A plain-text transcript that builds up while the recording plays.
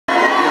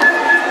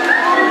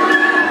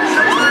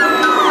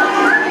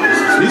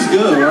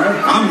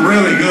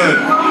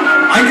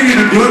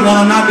do it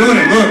while I'm not doing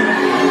it. Look.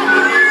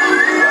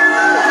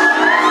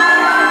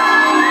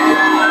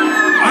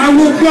 I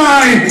will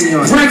buy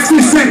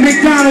breakfast at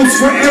McDonald's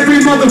for every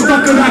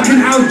motherfucker that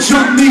can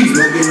out-jump me.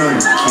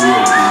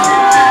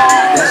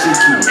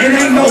 It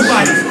ain't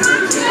nobody.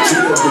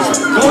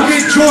 Go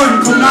get Jordan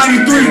from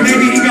 93.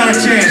 Maybe he got a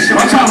chance.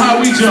 Watch out how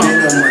we jump.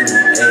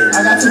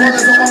 I got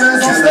 200 on my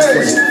hands on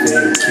stage.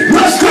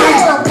 Let's go!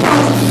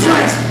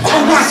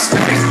 On my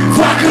stage,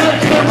 vodka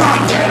in my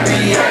hand.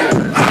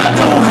 I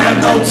don't have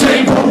no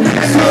table,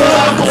 so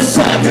I'm a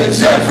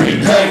savage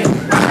every day.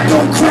 I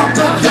don't crop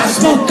up, I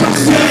smoke up,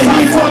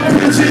 I fuck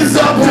bitches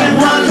up and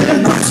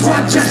running. That's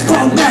why just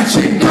don't match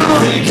it,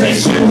 girl. In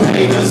case you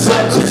haters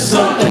up to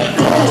something.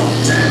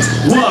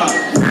 What?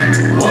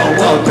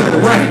 Whoa, to the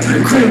right.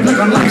 Crib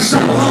looking like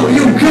summer on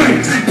UK.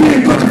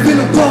 Big brother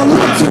feeling ball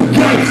up to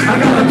gay. I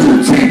got a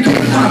boutique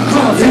in my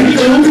car.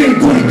 Big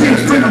booty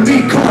bitch bringing me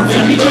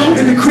coffee.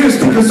 And the crib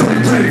speakers only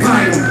play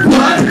vinyl.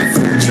 What?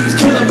 She's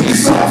killing me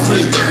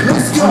softly.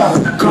 Let's go.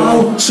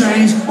 Gold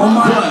chains on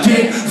my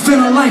dick.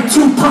 Feeling like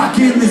Tupac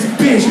in this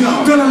bitch.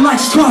 Feeling like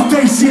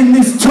Scarface in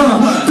this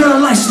tub.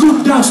 Feeling like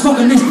Snoop Dogg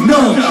smoking this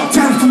nug.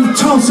 Tatted from the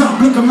toes up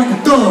looking like a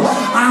thug.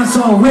 Eyes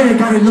all red,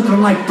 got it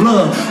looking like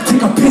blood.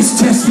 Take a piss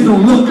test, it'll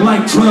look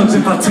like drugs.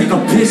 If I take a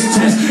piss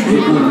test,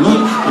 it will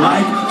look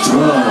like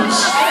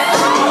drugs.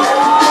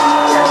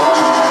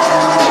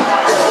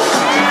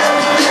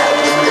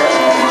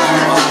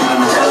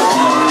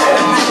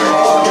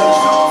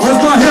 Where's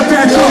my hip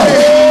back up?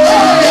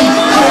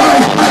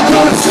 I go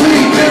to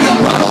sleep in the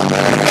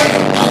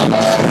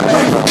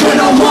when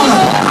I wanna.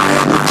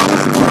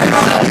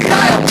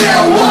 I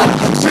don't wanna.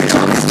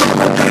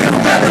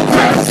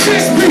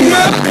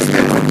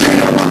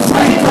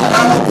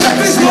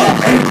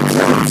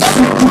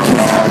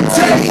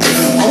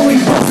 Only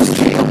bosses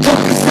keep a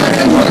bucket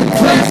in one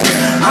place.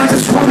 I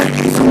just wanna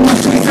eat some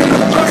mushrooms in the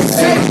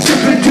birthday.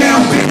 Tripping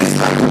down business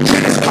like a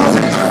tennis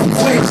causing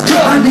earthquakes.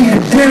 I need a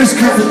dentist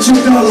cause the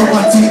chick all on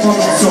my teeth on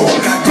the floor.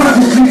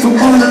 Probably from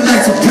all the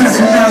nights of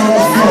passing out on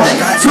the floor.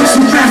 Switch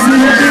some fast in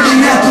the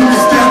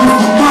Minneapolis down with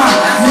my mind.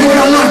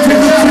 Nigga locked in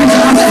the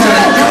freezer, I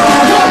said,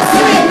 don't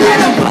sleep in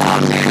the bar.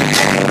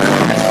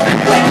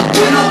 Wake up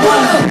when I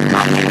wanna.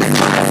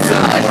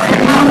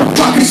 I'm a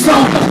fucking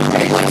stoner.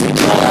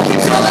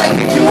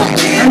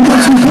 And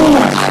what you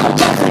want?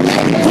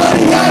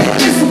 Buddy, I ain't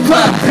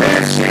disciplined.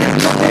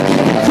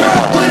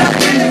 Girl, when I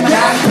get in the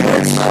back,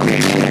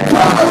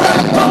 while I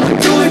rap, I'ma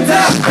do it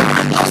down.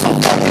 I'm so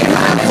fucking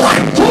high.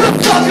 Who the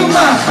fuck am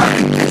I?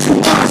 You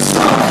my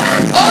son.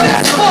 Oh,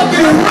 that's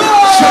fucking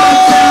wrong. Shut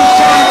down,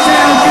 get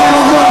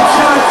em up.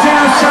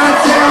 Shut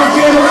down,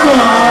 get em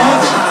up.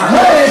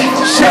 Hey,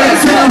 shut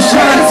down,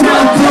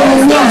 pull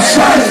em up.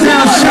 Shut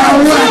down,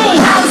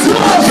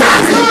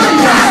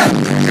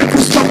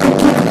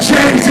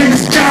 chains in the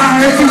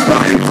sky,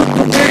 everybody put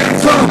the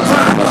hands up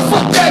high.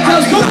 Fuck that,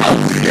 let's go.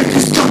 If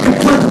you stuck and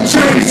put the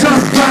chains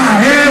up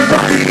high,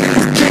 everybody in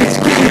the gates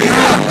get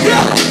high.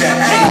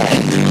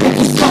 If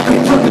you stuck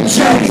and put the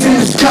chains in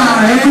the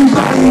sky,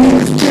 everybody in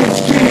the gates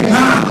get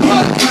high.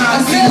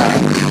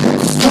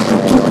 If you stuck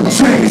and put the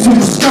chains in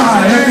the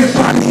sky,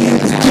 everybody in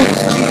the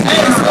gates get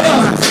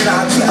high.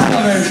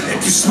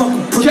 If you smoke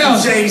and put the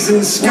chains in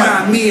the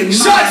sky, me and my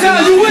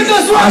Shot-town, you with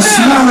us right now? I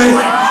smell it.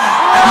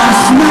 I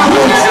smell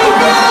it. Here you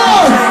go.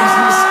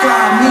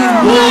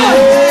 1,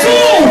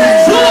 2,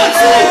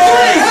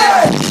 3.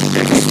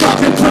 If you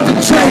stop and put the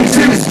chains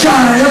in the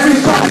sky,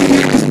 everybody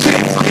in this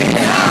bitch get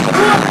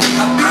high.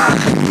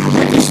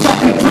 If you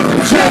stop and put the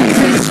chains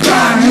in the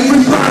sky,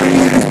 everybody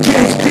in this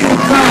bitch get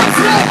high.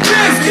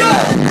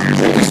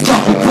 If you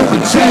stop and put the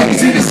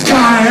chains in the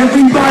sky,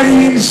 everybody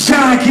in the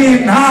sky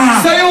getting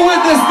high. Say it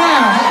with us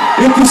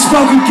now. If you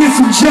smoke and get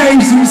some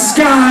chains in the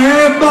sky,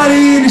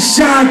 everybody in the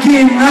sky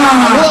getting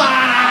high.